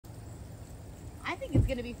think it's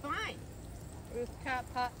gonna be fine. Rooftop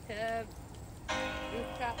hot tub.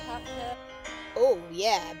 Rooftop hot tub. Oh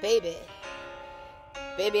yeah, baby.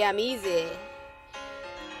 Baby, I'm easy.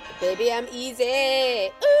 Baby, I'm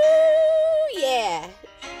easy. Ooh yeah.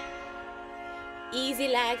 Easy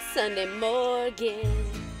like Sunday morning.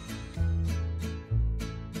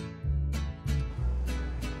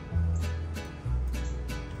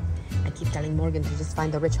 I keep telling Morgan to just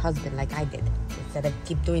find a rich husband like I did, instead of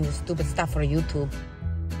keep doing this stupid stuff for YouTube.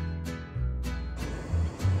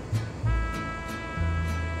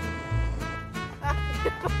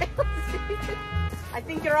 I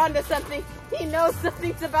think you're onto something. He knows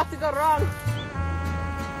something's about to go wrong.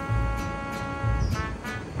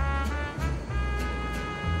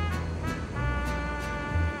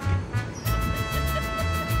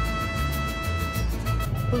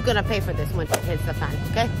 Who's gonna pay for this when it hits the fan,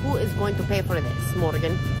 okay? Who is going to pay for this,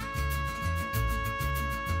 Morgan?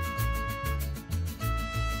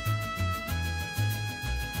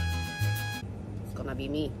 It's gonna be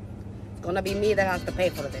me. It's gonna be me that has to pay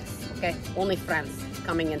for this, okay? Only friends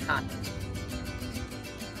coming in hot.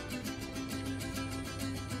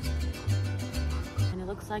 And it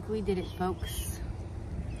looks like we did it, folks.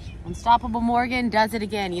 Unstoppable Morgan does it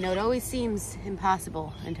again. You know, it always seems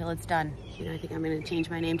impossible until it's done. You know, I think I'm gonna change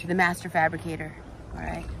my name to the Master Fabricator. All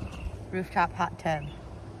right, Rooftop hot tub,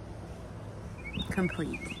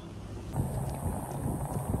 complete.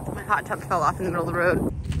 My hot tub fell off in the middle of the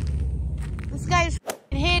road. This guy just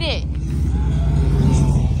hit it.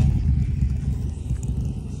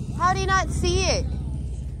 How do you not see it?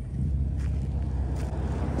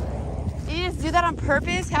 Did you just do that on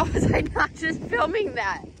purpose? How was I not just filming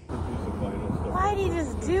that? Why did you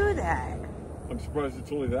just do that? I'm surprised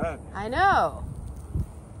it's only that. I know.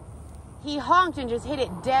 He honked and just hit it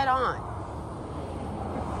dead on.